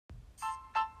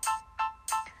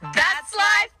That's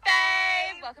Life,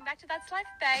 babe. Welcome back to That's Life,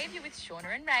 babe. You're with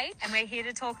Shauna and Ray. And we're here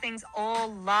to talk things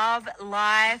all love,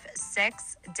 life,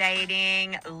 sex,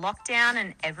 dating, lockdown,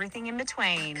 and everything in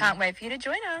between. Can't wait for you to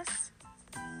join us.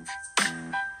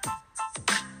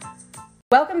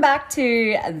 Welcome back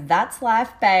to That's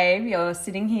Life, babe. You're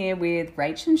sitting here with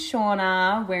Rach and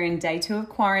Shauna. We're in day 2 of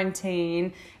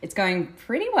quarantine. It's going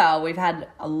pretty well. We've had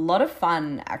a lot of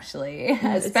fun, actually,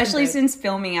 especially since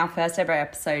filming our first ever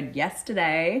episode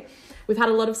yesterday. We've had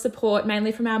a lot of support,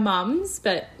 mainly from our mums,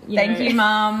 but Thank you,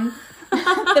 Mum.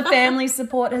 The family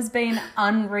support has been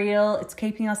unreal. It's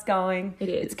keeping us going. It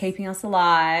is. It's keeping us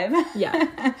alive.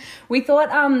 Yeah. We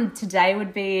thought today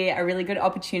would be a really good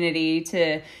opportunity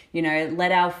to,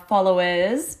 let our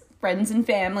followers, friends and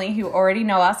family who already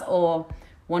know us or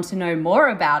want to know more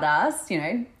about us,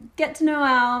 get to know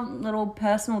our little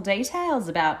personal details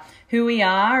about who we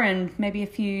are and maybe a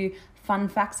few fun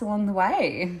facts along the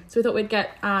way. So we thought we'd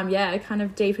get, kind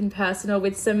of deep and personal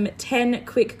with some 10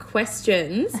 quick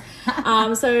questions.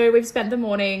 So we've spent the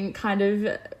morning kind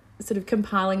of sort of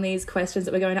compiling these questions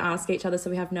that we're going to ask each other, so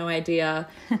we have no idea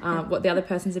what the other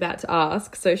person's about to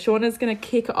ask. So Shauna's going to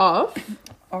kick off.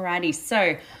 Alrighty,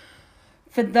 so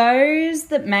for those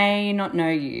that may not know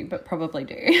you, but probably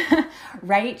do,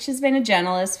 Rach has been a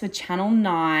journalist for Channel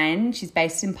 9. She's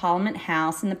based in Parliament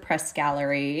House in the Press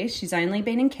Gallery. She's only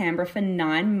been in Canberra for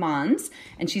 9 months,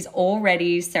 and she's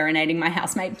already serenading my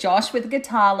housemate Josh with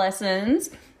guitar lessons.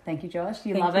 Thank you, Josh. Do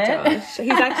you love it? Josh.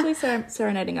 He's actually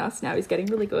serenading us now. He's getting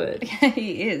really good.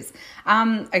 He is.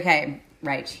 Okay,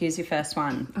 Rach, here's your first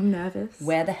one. I'm nervous.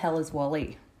 Where the hell is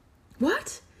Wally?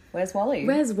 What? Where's Wally?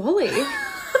 Where's Wally?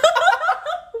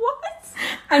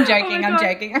 I'm joking. Oh I'm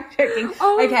joking.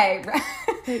 Oh. Okay.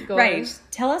 Thank God. Rach,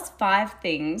 tell us 5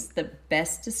 things that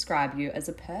best describe you as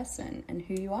a person and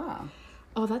who you are.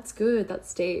 Oh, that's good.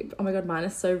 That's deep. Oh my God, mine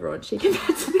is so raunchy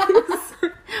compared to this.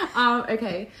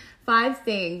 Okay, 5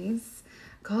 things.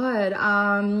 God,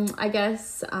 I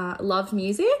guess love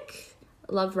music,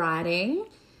 love writing,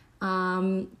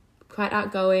 quite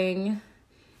outgoing.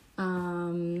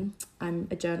 I'm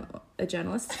a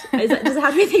journalist. Does it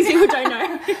have to be things people don't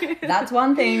know? That's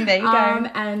one thing. There you go.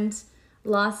 And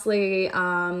lastly,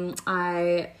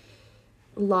 I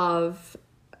love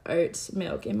oat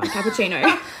milk in my cappuccino.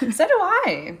 So do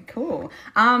I. Cool.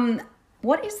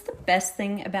 What is the best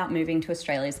thing about moving to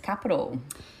Australia's capital?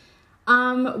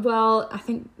 Well, I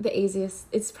think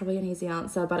it's probably an easy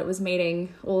answer, but it was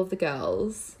meeting all of the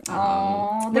girls. The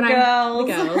girls.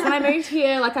 When I moved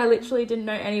here, I literally didn't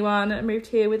know anyone. I moved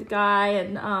here with a guy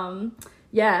and,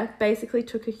 basically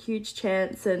took a huge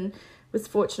chance and was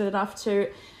fortunate enough to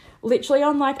literally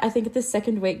on I think the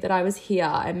second week that I was here,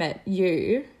 I met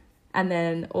you and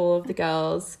then all of the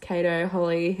girls, Kato,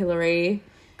 Holly, Hillary,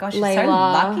 Gosh, Layla, you're so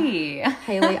lucky.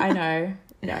 Haley, I know.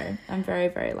 No, I'm very,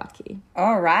 very lucky.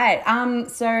 All right.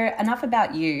 So enough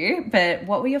about you, but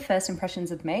what were your first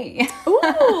impressions of me?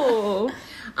 Ooh.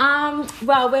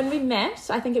 Well, when we met,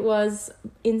 I think it was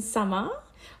in summer.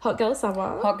 Hot girl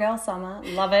summer. Hot girl summer.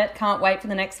 Love it. Can't wait for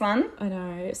the next one. I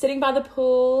know. Sitting by the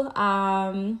pool,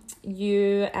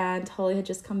 you and Holly had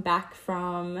just come back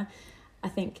from, I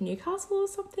think, Newcastle or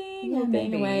something, or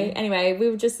being away. Anyway,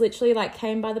 we just literally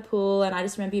came by the pool and I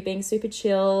just remember you being super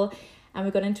chill. And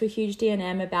we got into a huge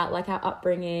D&M about our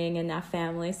upbringing and our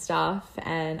family stuff.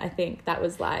 And I think that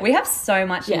was we have so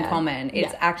much in common.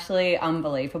 It's actually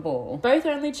unbelievable. Both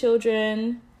only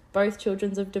children, both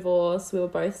children of divorce. We were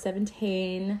both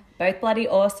 17. Both bloody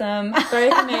awesome.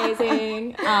 Both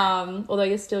amazing. Although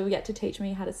you're still yet to teach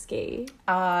me how to ski.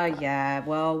 Yeah.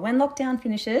 Well, when lockdown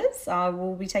finishes, I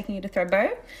will be taking you to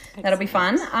Thredbo. Excellent. That'll be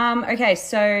fun. Okay,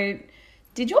 so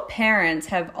did your parents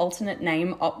have alternate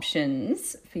name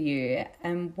options for you,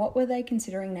 and what were they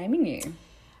considering naming you?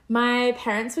 My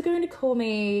parents were going to call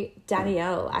me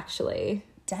Danielle, actually.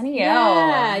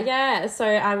 Danielle? Yeah. So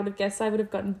I would have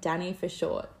gotten Danny for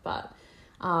short, but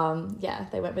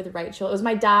they went with Rachel. It was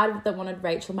my dad that wanted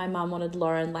Rachel. My mum wanted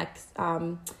Lauren,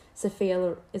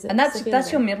 Sophia. Is it? And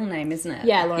that's your middle name, isn't it?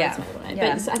 Yeah, Lauren's my middle name.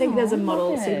 Yeah. But I think there's a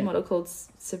supermodel called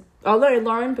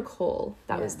Lauren Bacall.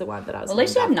 That was the one that I was. Well, at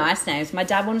least you have nice names. My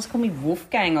dad wanted to call me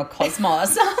Wolfgang or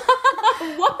Cosmos.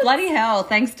 What? Bloody hell!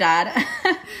 Thanks, Dad.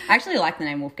 I actually like the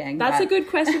name Wolfgang. That's a good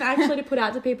question actually to put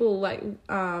out to people.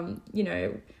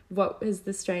 What is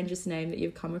the strangest name that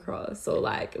you've come across, or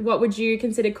what would you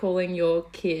consider calling your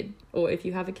kid, or if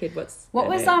you have a kid, what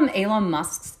was Elon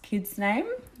Musk's kid's name?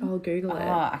 I'll Google it.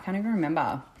 I can't even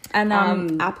remember. And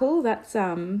Apple, that's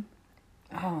who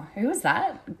was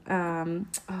that? I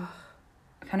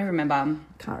can't even remember.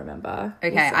 Can't remember.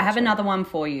 Okay, I have another one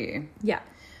for you. Yeah.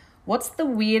 What's the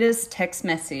weirdest text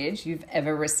message you've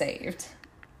ever received?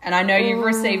 And I know you've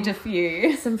received a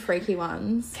few. Some freaky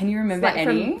ones. Can you remember Like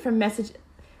any? from message?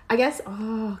 I guess.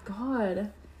 Oh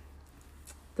God.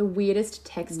 The weirdest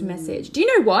text message. Do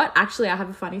you know what? Actually, I have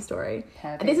a funny story.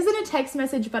 Perfect. This isn't a text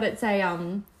message, but it's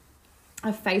a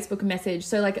Facebook message.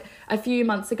 So like a few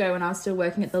months ago when I was still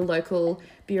working at the local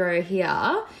bureau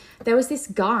here, there was this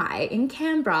guy in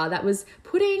Canberra that was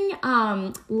putting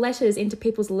letters into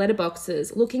people's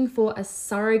letterboxes looking for a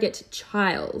surrogate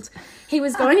child. He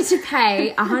was going to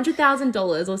pay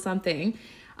 $100,000 or something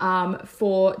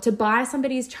to buy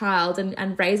somebody's child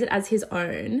and raise it as his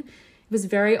own. It was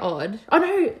very odd. Oh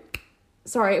no,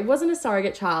 sorry, it wasn't a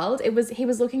surrogate child. He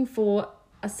was looking for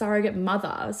a surrogate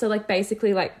mother. So like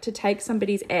basically like to take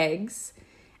somebody's eggs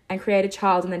and create a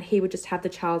child, and then he would just have the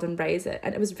child and raise it.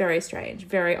 And it was very strange,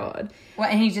 very odd. Well,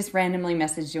 and he just randomly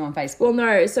messaged you on Facebook. Well,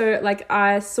 no. So like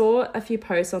I saw a few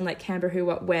posts on like Canberra Who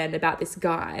What When about this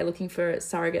guy looking for a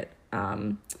surrogate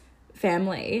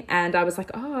family, and I was like,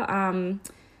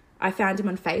 I found him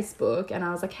on Facebook, and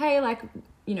I was like, hey, like,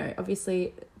 you know,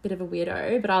 obviously a bit of a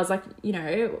weirdo, but I was like, you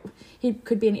know, he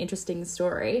could be an interesting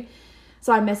story.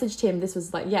 So I messaged him, this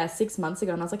was like, 6 months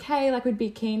ago, and I was like, hey, like, we'd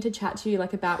be keen to chat to you,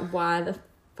 like, about why the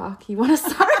fuck you want a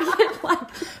surrogate, like...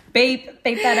 Beep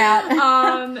that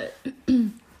out.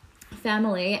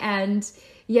 Family, and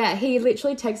yeah, he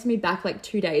literally texted me back, like,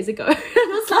 2 days ago, and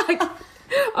I was like...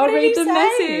 I'll read the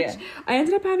message. I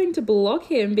ended up having to block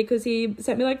him because he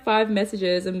sent me like 5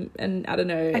 messages and I don't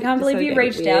know. I can't believe you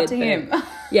reached out to him.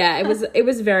 Yeah, it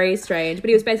was very strange. But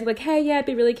he was basically like, hey, yeah, I'd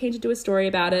be really keen to do a story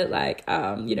about it. Like,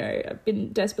 you know, I've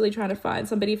been desperately trying to find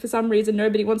somebody. For some reason,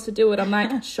 nobody wants to do it. I'm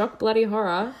like, shock bloody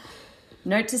horror.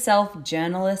 Note to self,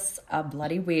 journalists are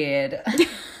bloody weird.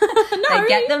 They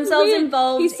get themselves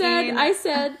involved. He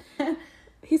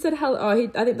said, hello. I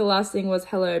think the last thing was,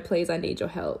 hello, please, I need your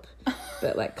help.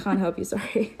 But, like, can't help you,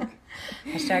 sorry.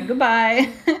 Hashtag goodbye.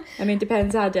 I mean,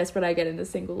 depends how desperate I get in the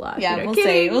single life. Yeah, you know, we'll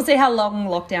kidding. see. We'll see how long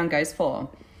lockdown goes for.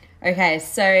 Okay,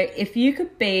 so if you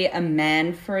could be a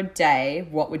man for a day,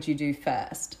 what would you do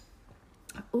first?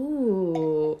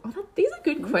 Ooh. These are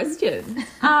good questions.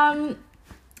 A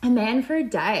man for a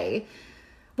day.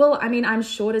 Well, I mean, I'm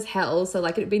short as hell, so,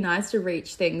 like, it'd be nice to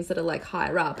reach things that are, like,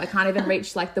 higher up. I can't even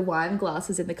reach, like, the wine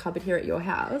glasses in the cupboard here at your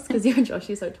house because you and Josh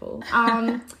are so tall.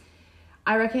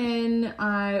 I reckon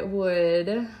I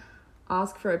would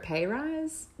ask for a pay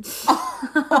rise.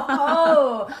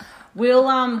 Oh,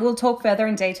 we'll talk further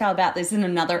in detail about this in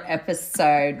another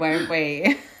episode, won't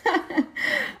we?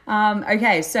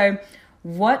 Okay, so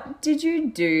what did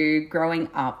you do growing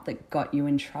up that got you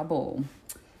in trouble?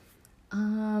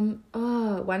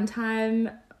 One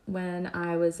time when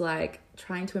I was like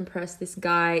trying to impress this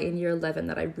guy in year 11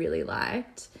 that I really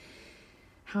liked.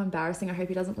 How embarrassing. I hope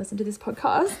he doesn't listen to this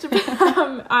podcast.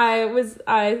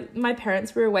 My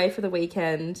parents were away for the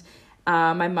weekend.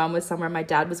 My mum was somewhere, my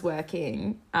dad was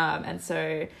working. And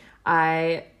so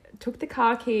I took the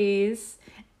car keys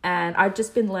and I'd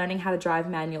just been learning how to drive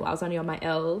manual. I was only on my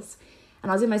L's. And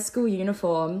I was in my school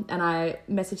uniform and I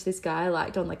messaged this guy I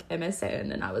liked on like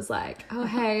MSN, and I was like, oh,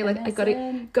 hey, like I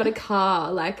got a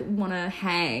car, like want to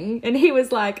hang? And he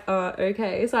was like, oh,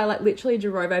 okay. So I like literally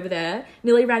drove over there,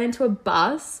 nearly ran into a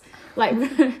bus. Like, so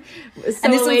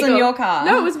and this was in your car?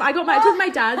 No, it was it was my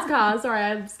dad's car. Sorry,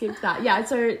 I skipped that. Yeah,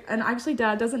 so, and actually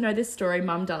Dad doesn't know this story,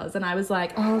 Mum does. And I was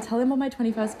like, oh, I'll tell him on my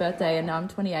 21st birthday, and now I'm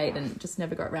 28 and just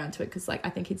never got around to it because like I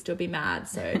think he'd still be mad.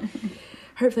 So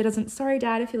hopefully it doesn't. Sorry,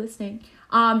 Dad, if you're listening.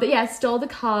 But yeah, stole the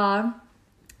car,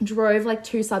 drove like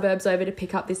 2 suburbs over to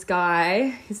pick up this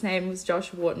guy. His name was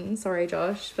Josh Wharton. Sorry,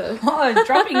 Josh, for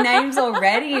dropping names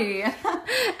already.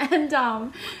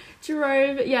 And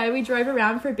we drove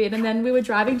around for a bit, and then we were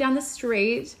driving down the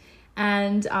street,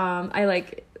 and I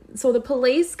like saw the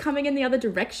police coming in the other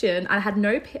direction. I had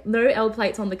no L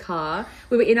plates on the car.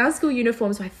 We were in our school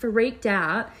uniform, so I freaked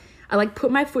out. I like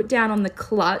put my foot down on the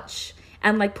clutch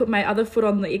and like put my other foot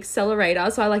on the accelerator.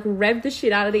 So I like revved the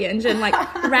shit out of the engine, like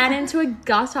ran into a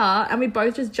gutter, and we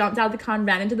both just jumped out of the car and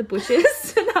ran into the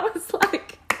bushes. And I was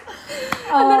like,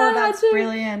 oh, that's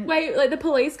brilliant. Wait, like the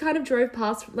police kind of drove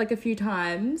past like a few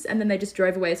times and then they just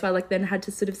drove away. So I like then had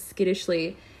to sort of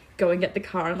skittishly go and get the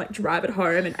car and like drive it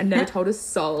home, and I never told a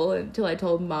soul until I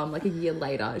told Mum like a year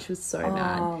later. She was so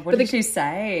mad. What did she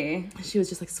say? She was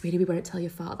just like, sweetie, we won't tell your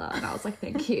father. And I was like,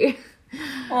 thank you.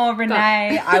 Oh,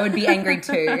 Renee, I would be angry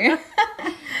too.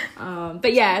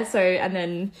 But yeah, so, and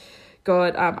then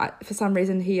God, for some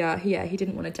reason he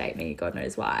didn't want to date me. God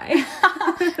knows why.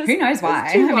 Who knows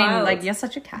why? I mean, like, you're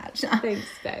such a catch. Thanks,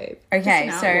 babe. Okay,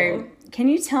 so can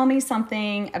you tell me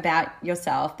something about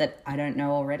yourself that I don't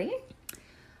know already?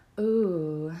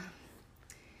 Ooh.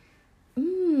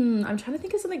 I'm trying to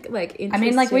think of something like interesting. I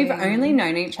mean, like, we've only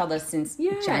known each other since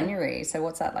Yeah. January. So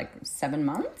what's that, like 7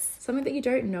 months? Something that you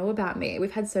don't know about me.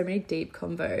 We've had so many deep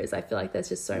convos. I feel like there's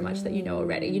just so much that you know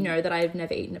already. You know that I've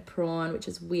never eaten a prawn, which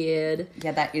is weird.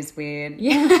 Yeah, that is weird.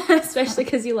 Yeah, especially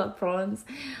because you love prawns.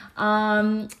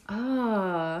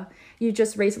 You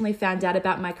just recently found out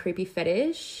about my creepy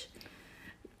fetish.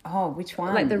 Oh, which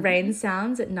one? Like the rain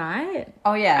sounds at night.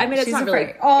 Oh, yeah. I mean, it's she's not a really-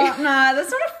 freak. Oh, no,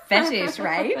 that's not a fetish,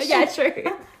 right? Yeah, true.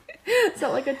 It's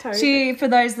not like a toe. For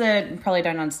those that probably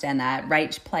don't understand that,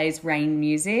 Rach plays rain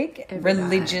music Every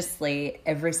religiously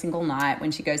every single night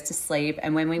when she goes to sleep.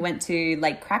 And when we went to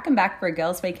Lake Crackenback for a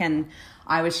girls' weekend,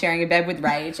 I was sharing a bed with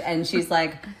Rach, and she's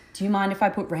like, "Do you mind if I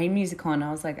put rain music on?"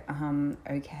 I was like,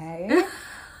 okay.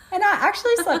 And I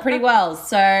actually slept pretty well,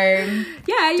 so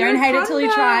Yeah, don't hate it till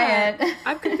you try it.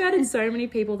 I've converted so many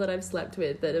people that I've slept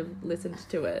with that have listened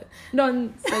to it,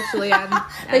 non-sexually, and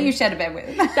that you shared a bed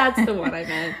with. that's the one I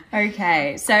meant.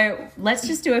 Okay, so let's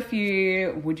just do a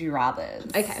few would you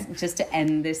rathers. Okay. Just to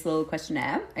end this little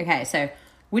questionnaire. Okay, so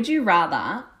would you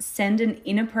rather send an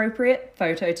inappropriate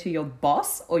photo to your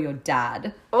boss or your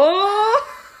dad? Oh,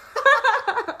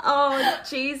 oh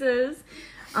Jesus.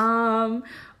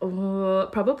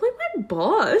 Probably my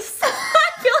boss.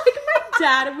 I feel like my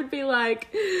dad would be like,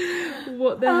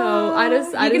 "What the hell?" I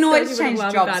just can don't always give a change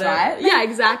love jobs, about it. right? Yeah,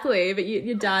 exactly. But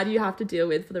your dad, you have to deal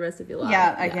with for the rest of your life.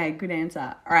 Yeah, okay, good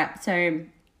answer. All right, so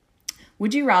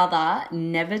would you rather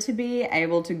never to be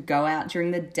able to go out during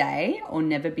the day or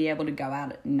never be able to go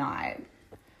out at night?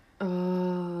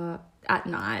 At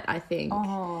night, I think.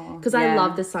 Oh, Because yeah. I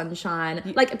love the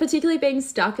sunshine. Like, particularly being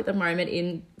stuck at the moment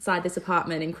inside this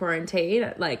apartment in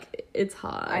quarantine, like, it's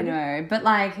hard. I know, but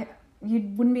like you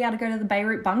wouldn't be able to go to the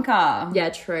Beirut bunker. Yeah,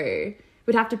 true.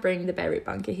 We'd have to bring the Beirut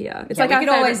bunker here. It's Yeah, like we our could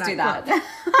favourite always do nightclub.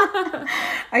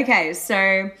 that. Okay,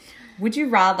 so would you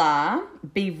rather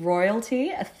be royalty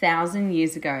 1,000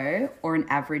 years ago or an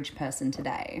average person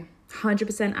today?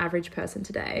 100% average person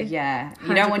today. Yeah,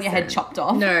 you don't want your head 100%. chopped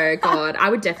off. No, God. I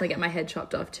would definitely get my head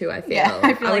chopped off too, I feel. Yeah,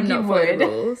 I feel like would you not follow the would.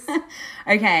 rules.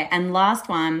 Okay, and last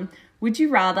one. Would you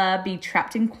rather be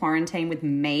trapped in quarantine with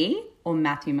me or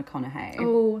Matthew McConaughey?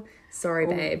 Oh, sorry,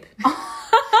 babe.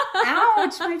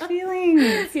 Ouch, my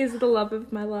feelings. He's the love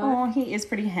of my life. Oh, he is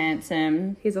pretty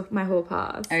handsome. He's off my whole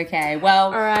pass. Okay, well,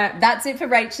 All right. that's it for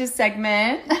Rachel's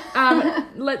segment.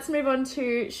 Let's move on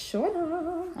to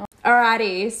Shauna.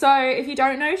 Alrighty, so if you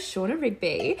don't know Shauna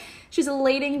Rigby, she's a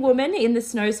leading woman in the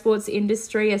snow sports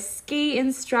industry, a ski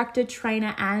instructor,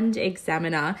 trainer, and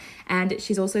examiner. And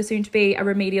she's also soon to be a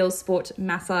remedial sport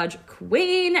massage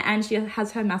queen. And she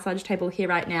has her massage table here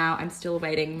right now. I'm still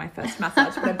awaiting my first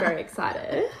massage, but I'm very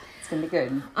excited. It's gonna be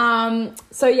good.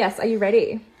 So yes, are you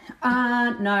ready?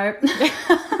 No.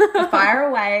 Fire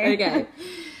away. Okay.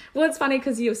 Well, it's funny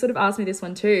because you sort of asked me this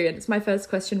one too, and it's my first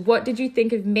question. What did you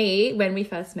think of me when we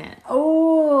first met?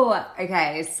 Oh,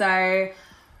 okay. So,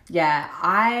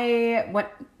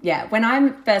 when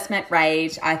I first met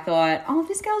Rach, I thought, oh,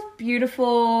 this girl's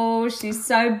beautiful. She's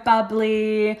so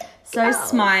bubbly, so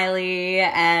smiley.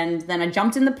 And then I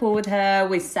jumped in the pool with her.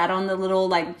 We sat on the little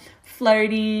like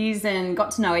floaties and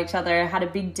got to know each other, had a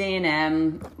big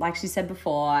D&M, like she said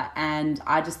before. And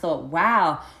I just thought,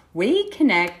 wow, we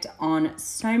connect on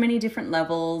so many different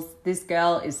levels. This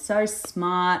girl is so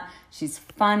smart. She's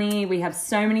funny. We have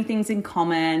so many things in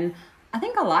common. I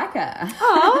think I like her.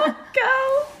 Oh,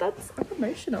 girl, that's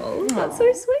emotional. That's so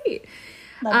sweet.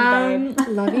 Love you, babe.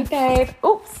 Love you, babe.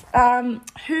 Oops.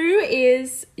 Who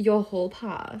is your hall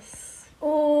pass?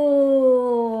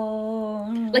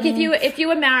 Oh, Like if you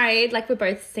were married, like we're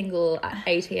both single at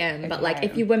ATM, but like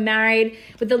if you were married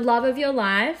with the love of your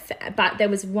life, but there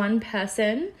was one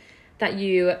person that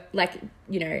you like,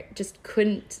 you know, just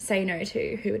couldn't say no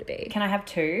to, who would it be? can I have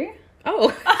two? Oh,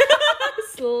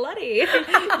 slutty.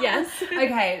 Yes.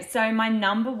 Okay, so my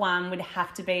number one would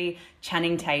have to be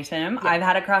Channing Tatum. I've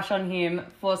had a crush on him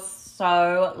for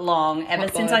so long. Ever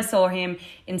since God. I saw him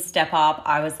in Step Up,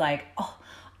 I was like, oh,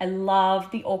 I love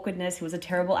the awkwardness. He was a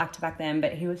terrible actor back then,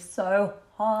 but he was so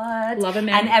hot. Love a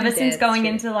man And who ever can since dance, going too.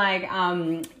 into like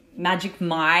Magic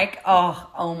Mike,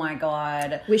 oh my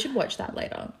God. We should watch that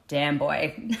later. Damn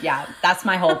boy. Yeah, that's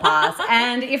my hall pass.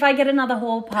 And if I get another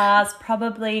hall pass,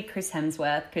 probably Chris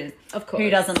Hemsworth, because Of course. who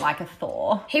doesn't like a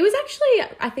Thor? He was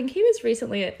actually, I think he was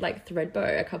recently at like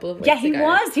Threadbow a couple of weeks Yeah, he ago.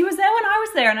 was. He was there when I was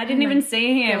there and I didn't even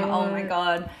see him. Oh my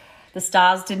God. The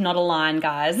stars did not align,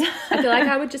 guys. I feel like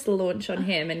I would just launch on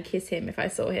him and kiss him if I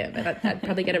saw him, and I'd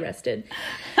probably get arrested.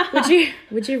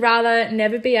 Would you rather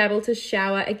never be able to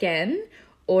shower again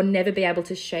or never be able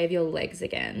to shave your legs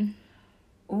again?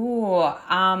 Ooh,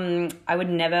 I would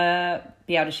never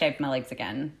be able to shave my legs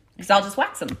again because I'll just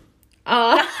wax them.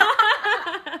 Oh,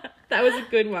 that was a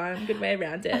good one. Good way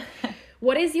around it.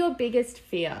 What is your biggest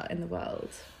fear in the world?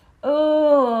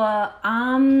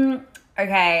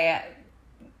 Okay.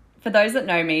 For those that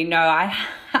know me, I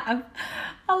have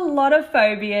a lot of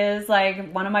phobias.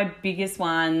 Like, one of my biggest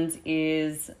ones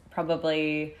is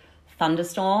probably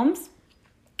thunderstorms.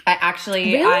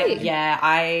 Really?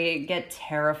 I get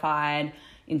terrified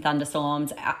in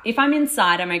thunderstorms. If I'm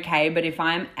inside, I'm okay, but if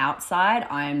I'm outside,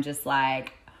 I'm just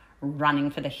like running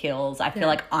for the hills. I feel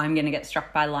like I'm going to get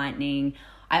struck by lightning.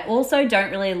 I also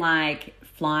don't really like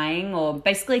flying, or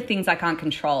basically things I can't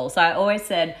control. So I always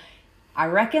said, I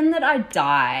reckon that I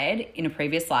died in a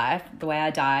previous life. The way I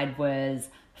died was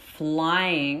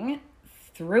flying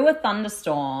through a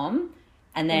thunderstorm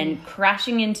and then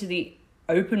crashing into the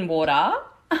open water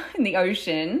in the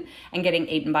ocean and getting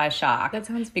eaten by a shark. That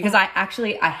sounds because fun.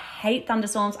 I hate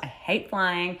thunderstorms. I hate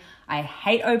flying. I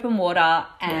hate open water,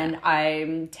 and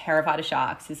I'm terrified of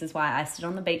sharks. This is why I sit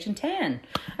on the beach and tan.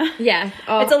 Yeah.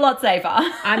 Oh, It's a lot safer.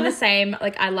 I'm the same.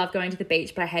 Like, I love going to the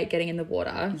beach, but I hate getting in the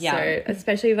water. Yeah. So,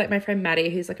 especially like my friend Maddie,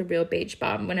 who's like a real beach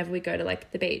bum. Whenever we go to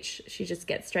like the beach, she just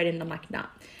gets straight in. And I'm like, nah.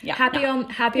 Yeah, happy on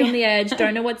the edge.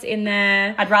 Don't know what's in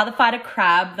there. I'd rather fight a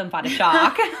crab than fight a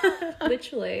shark.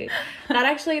 Literally. That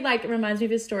actually like reminds me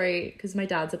of a story, because my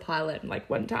dad's a pilot, and like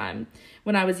one time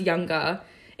when I was younger,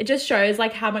 it just shows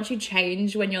like how much you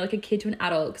change when you're like a kid to an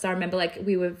adult. Because I remember like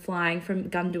we were flying from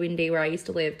Goondiwindi, where I used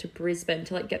to live, to Brisbane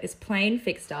to like get this plane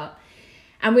fixed up.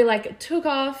 And we like took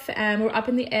off and we were up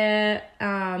in the air.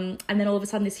 And then all of a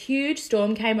sudden this huge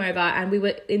storm came over, and we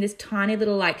were in this tiny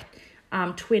little like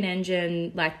twin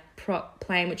engine like prop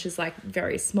plane, which is like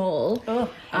very small. Oh,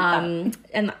 hate that.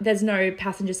 And there's no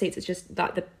passenger seats. It's just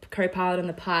like the co-pilot and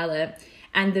the pilot.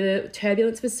 And the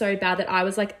turbulence was so bad that I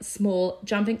was like small,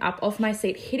 jumping up off my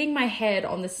seat, hitting my head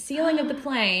on the ceiling of the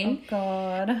plane. Oh,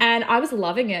 God. And I was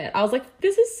loving it. I was like,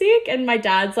 this is sick. And my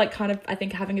dad's like kind of, I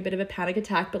think, having a bit of a panic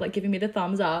attack, but like giving me the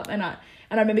thumbs up. And I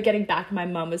remember getting back, and my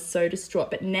mum was so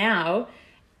distraught. But now,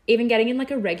 even getting in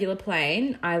like a regular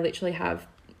plane, I'm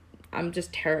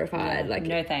just terrified. Like,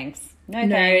 No thanks.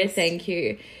 no, thank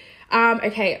you.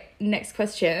 Okay, next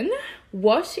question.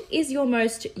 What is your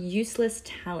most useless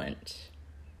talent?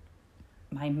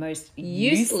 My most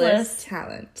Useless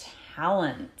talent.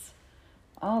 talent.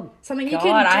 Oh, Something you God,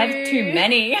 can do. I have too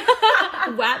many.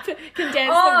 WAP. Can dance the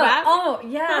WAP. Oh,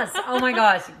 yes. Oh, my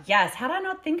gosh. Yes. How did I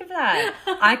not think of that?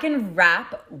 I can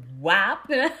rap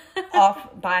WAP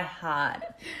off by heart.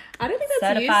 I don't think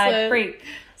that's Certified useless. freak.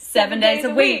 7 days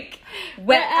a week.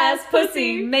 Wet ass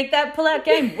pussy. Make that pull out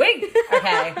game weak.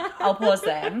 Okay, I'll pause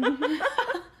there.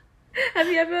 Have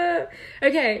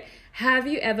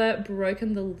you ever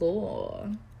broken the law?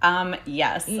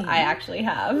 Yes, I actually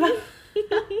have.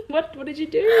 What did you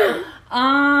do?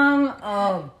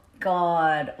 Oh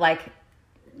God. Like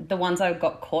the ones I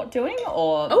got caught doing,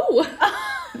 or Oh.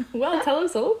 Well, tell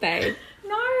us all, babe.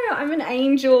 No, I'm an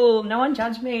angel. No one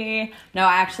judge me. No,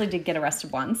 I actually did get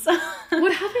arrested once.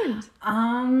 What happened?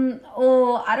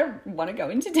 I don't want to go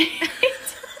into detail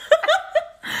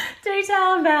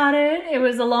about it. It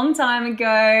was a long time ago.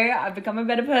 I've become a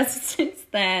better person since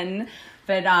then.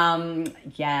 But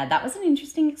yeah, that was an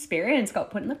interesting experience.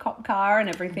 Got put in the cop car and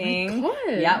everything. Oh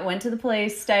my God. Yeah, went to the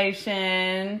police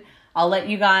station. I'll let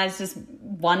you guys just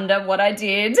wonder what I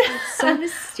did. So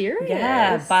mysterious.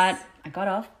 Yeah, but I got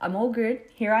off. I'm all good.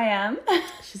 Here I am.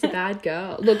 She's a bad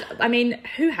girl. Look, I mean,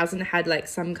 who hasn't had like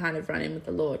some kind of run-in with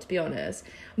the law, to be honest?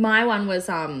 My one was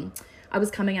I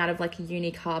was coming out of like a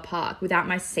uni car park without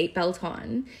my seatbelt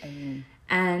on.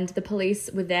 And the police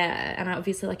were there, and I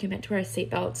obviously like you're meant to wear a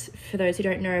seatbelt. For those who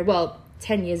don't know, well,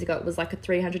 10 years ago it was like a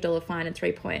 $300 fine and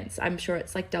 3 points. I'm sure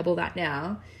it's like double that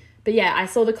now. But yeah, I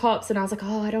saw the cops and I was like,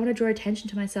 oh, I don't want to draw attention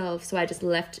to myself. So I just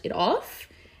left it off,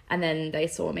 and then they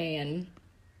saw me and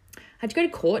I had to go to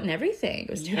court and everything. It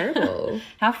was terrible.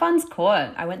 How fun's court?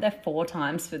 I went there 4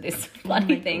 times for this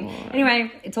bloody thing. God.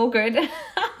 Anyway, it's all good.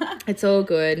 It's all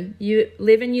good. You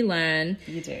live and you learn.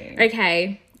 You do.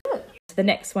 Okay. The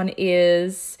next one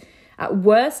is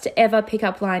worst ever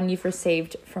pickup line you've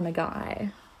received from a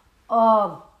guy.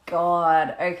 Oh,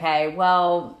 God. Okay,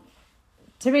 well,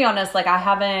 to be honest, like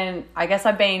I guess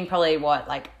I've been probably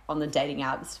on the dating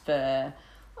apps for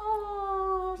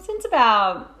since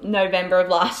about November of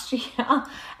last year.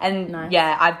 And Nice.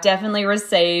 yeah, I've definitely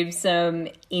received some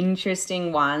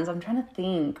interesting ones. I'm trying to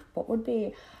think what would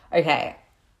be, okay.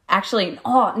 Actually,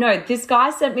 oh no, this guy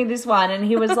sent me this one and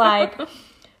he was like,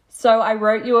 so I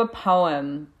wrote you a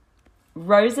poem.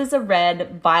 Roses are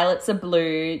red, violets are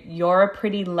blue. You're a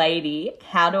pretty lady.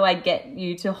 How do I get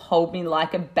you to hold me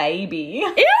like a baby?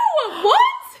 Ew,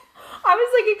 what? I was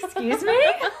like, excuse me?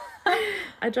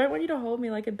 I don't want you to hold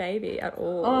me like a baby at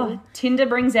all. Oh, Tinder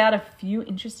brings out a few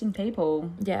interesting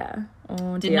people. Yeah.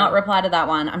 Oh, Did dear. not reply to that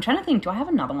one. I'm trying to think. Do I have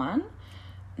another one?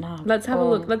 No. Let's have a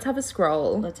look. Let's have a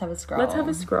scroll. Let's have a scroll. Let's have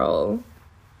a scroll.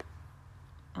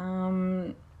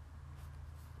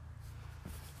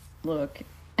 Look,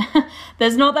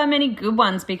 there's not that many good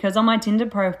ones because on my Tinder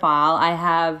profile, I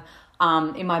have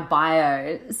in my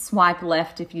bio, swipe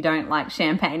left if you don't like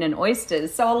champagne and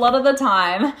oysters. So a lot of the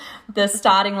time, the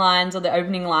starting lines or the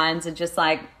opening lines are just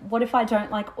like, what if I don't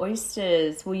like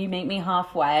oysters? Will you meet me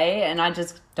halfway? And I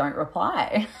just don't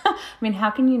reply. I mean,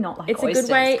 how can you not like It's oysters? a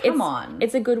good way. Come on.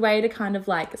 It's a good way to kind of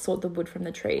like sort the wood from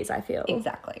the trees, I feel.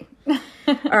 Exactly.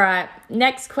 All right.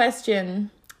 Next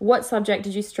question. What subject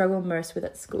did you struggle most with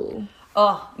at school?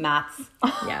 Oh, maths.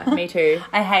 Yeah, me too.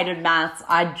 I hated maths.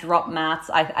 I dropped maths.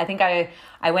 I think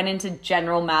I went into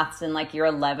general maths in like year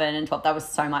 11 and thought that was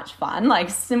so much fun. Like,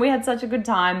 we had such a good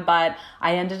time, but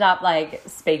I ended up like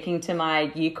speaking to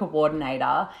my year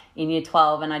coordinator in year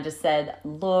 12 and I just said,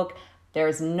 look, there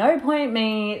is no point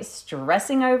me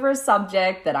stressing over a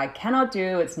subject that I cannot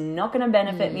do. It's not going to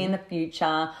benefit me in the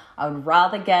future. I would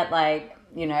rather get like,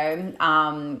 you know,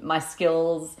 my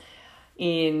skills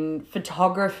in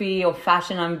photography or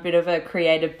fashion. I'm a bit of a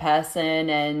creative person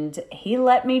and he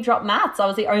let me drop maths. I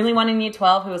was the only one in year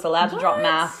 12 who was allowed to drop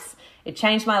maths. It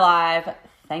changed my life.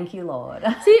 Thank you, Lord.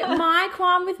 See, my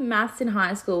qualm with maths in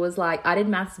high school was like, I did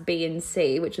maths B and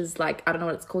C, which is like, I don't know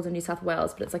what it's called in New South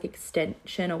Wales, but it's like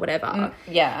extension or whatever.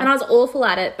 Yeah. And I was awful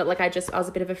at it, but like I was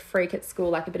a bit of a freak at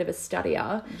school, like a bit of a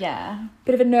studier. Yeah.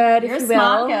 Bit of a nerd, You're if you a will.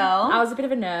 smart girl. I was a bit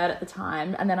of a nerd at the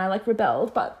time, and then I like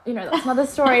rebelled, but you know, that's another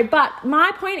story. But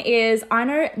my point is, I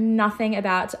know nothing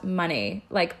about money,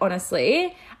 like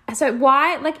honestly. So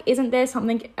why, like, isn't there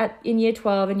something in year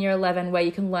 12 and year 11 where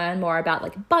you can learn more about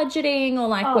like budgeting or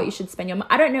like what you should spend your money?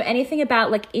 I don't know anything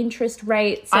about like interest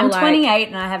rates. I'm or, 28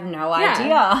 and I have no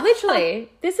idea. Literally.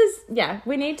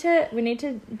 We need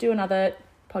to do another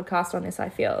podcast on this, I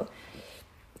feel.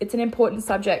 It's an important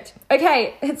subject.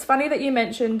 Okay, it's funny that you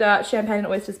mentioned champagne and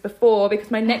oysters before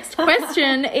because my next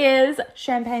question is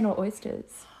champagne or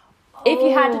oysters? If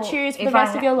you had to choose for the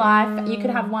rest of your life, you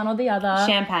could have one or the other.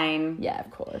 Champagne. Yeah,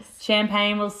 of course.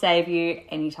 Champagne will save you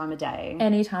any time of day.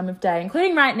 Any time of day,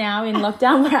 including right now in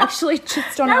lockdown. We're actually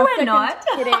just on No, our we're second...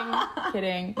 not.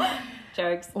 Kidding.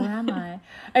 Jokes. Where am I?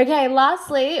 Okay,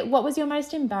 lastly, what was your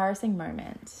most embarrassing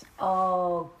moment?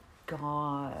 Oh,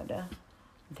 God.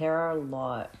 There are a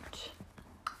lot.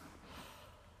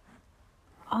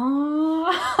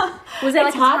 Oh. Was there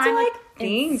like it's a hard time to like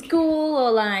in think. school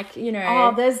or like, you know...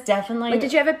 Oh, there's definitely... Like,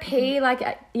 did you ever pee, like,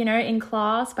 you know, in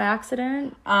class by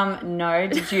accident? No,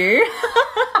 did you?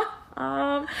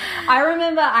 I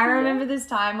remember this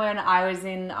time when I was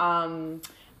in,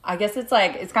 I guess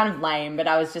it's kind of lame, but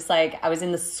I was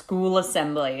in the school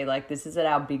assembly. Like, this is at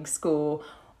our big school,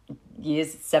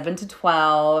 years 7 to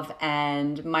 12,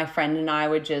 and my friend and I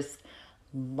were just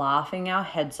laughing our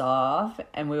heads off,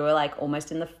 and we were like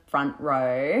almost in the front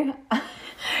row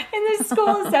in this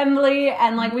school assembly,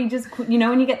 and like we just, you know,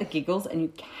 when you get the giggles and you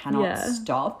cannot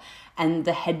stop, and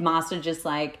the headmaster just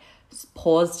like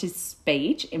paused his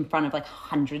speech in front of like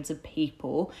hundreds of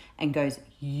people and goes,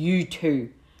 "You two,"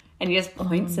 and he just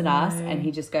points at us and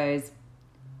he just goes,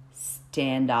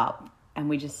 "Stand up," and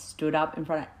we just stood up in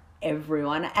front of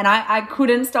everyone, and I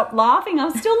couldn't stop laughing. I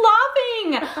was still laughing.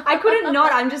 I couldn't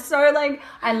not. I'm just so like,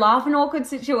 I laugh in awkward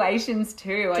situations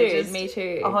too. Dude, me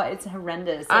too. Oh, it's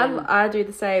horrendous. I do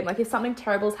the same. Like if something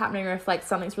terrible is happening or if like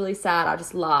something's really sad, I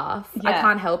just laugh. I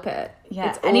can't help it. Yeah,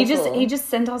 it's and awful. he just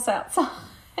sent us outside,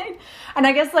 and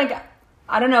I guess like,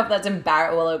 I don't know if that's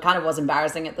embarrassing. Well, it kind of was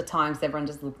embarrassing at the time because everyone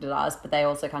just looked at us, but they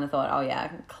also kind of thought, oh yeah,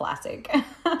 classic.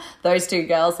 Those two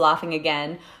girls laughing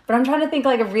again. But I'm trying to think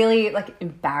like a really like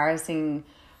embarrassing,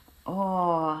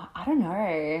 I don't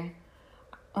know.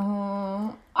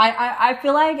 I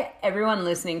feel like everyone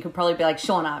listening could probably be like,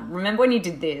 Shauna, remember when you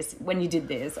did this,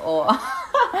 or, and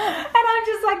I'm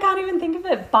just like, can't even think of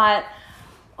it. But,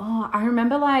 I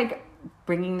remember like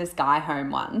bringing this guy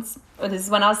home once. This is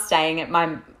when I was staying at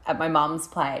my mum's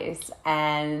place,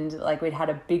 and like we'd had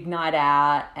a big night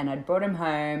out and I'd brought him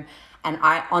home, and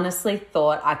I honestly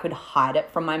thought I could hide it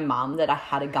from my mum that I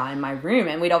had a guy in my room,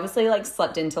 and we'd obviously like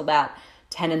slept until about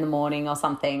 10 in the morning or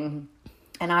something,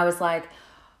 and I was like,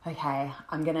 okay,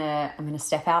 I'm gonna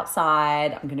step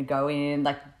outside, I'm gonna go in,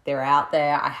 like they're out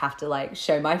there, I have to like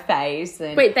show my face.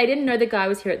 And wait, they didn't know the guy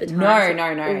was here at the time?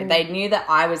 No. Ooh. They knew that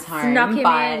I was home. Snuck him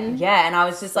in. Yeah, and I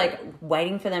was just like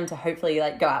waiting for them to hopefully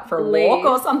like go out for a walk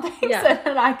or something so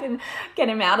that I can get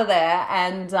him out of there.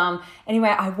 And anyway,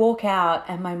 I walk out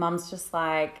and my mum's just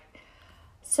like,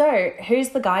 so who's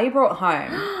the guy you brought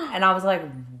home? And I was like,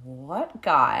 what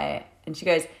guy? And she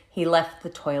goes, he left the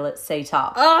toilet seat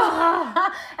up.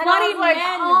 Oh, And I was like,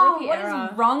 man,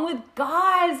 what is wrong with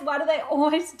guys? Why do they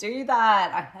always do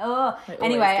that?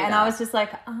 Anyway, do and that. I was just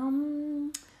like,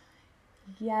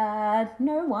 yeah,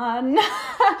 no one.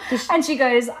 And she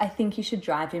goes, I think you should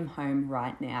drive him home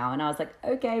right now. And I was like,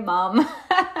 okay, Mum.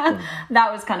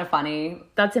 That was kind of funny.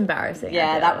 That's embarrassing.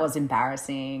 Yeah, that was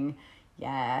embarrassing.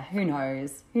 Yeah, who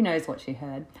knows? Who knows what she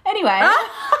heard? Anyway.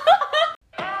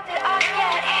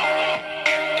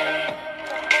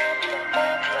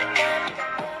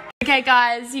 Okay,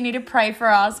 guys, you need to pray for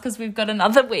us because we've got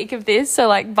another week of this. So,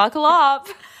 like, buckle up.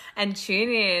 And tune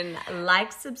in.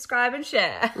 Like, subscribe, and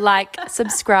share. Like,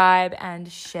 subscribe, and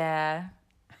share.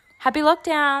 Happy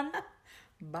lockdown.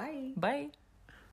 Bye. Bye.